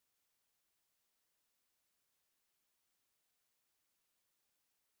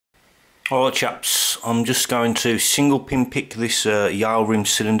Alright chaps, I'm just going to single pin pick this Yale Rim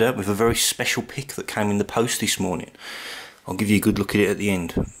Cylinder with a very special pick that came in the post this morning. I'll give you a good look at it at the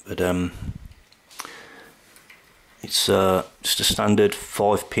end, but it's just a standard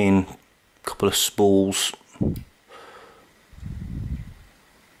 5-pin, couple of spools.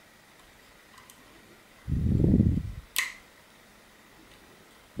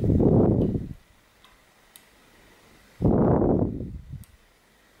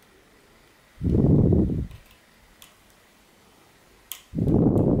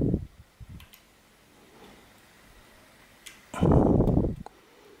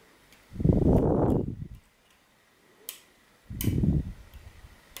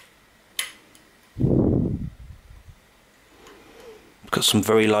 Got some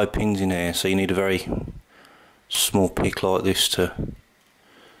very low pins in here, so you need a very small pick like this to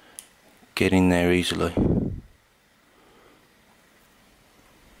get in there easily. And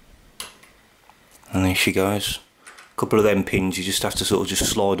there she goes. A couple of them pins you just have to sort of just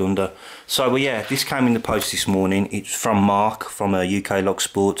slide under. So well, yeah, this came in the post this morning. It's from Marc from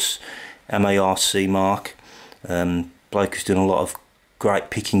uklocksport, MARC Marc. Bloke who's done a lot of great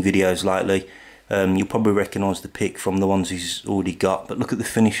picking videos lately. You'll probably recognise the pick from the ones he's already got, but look at the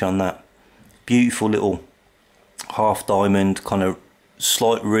finish on that. Beautiful little half diamond, kind of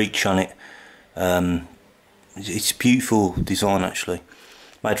slight reach on it. It's a beautiful design actually,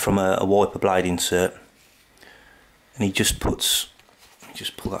 made from a wiper blade insert. And he just puts, let me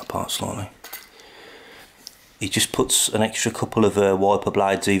just pull that apart slightly. He just puts an extra couple of wiper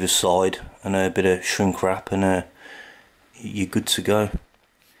blades either side and a bit of shrink wrap, and you're good to go.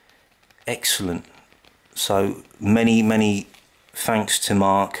 Excellent. So many thanks to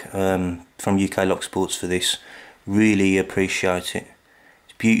Marc from uklocksport for this. Really appreciate it.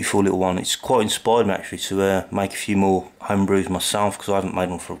 It's a beautiful little one. It's quite inspired me actually to make a few more home brews myself, because I haven't made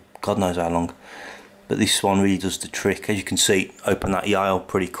one for God knows how long. But this one really does the trick. As you can see, open that Yale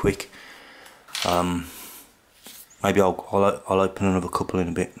pretty quick. Maybe I'll open another couple in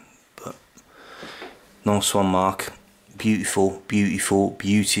a bit. But nice one, Marc. Beautiful, beautiful,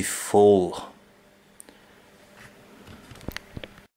 beautiful.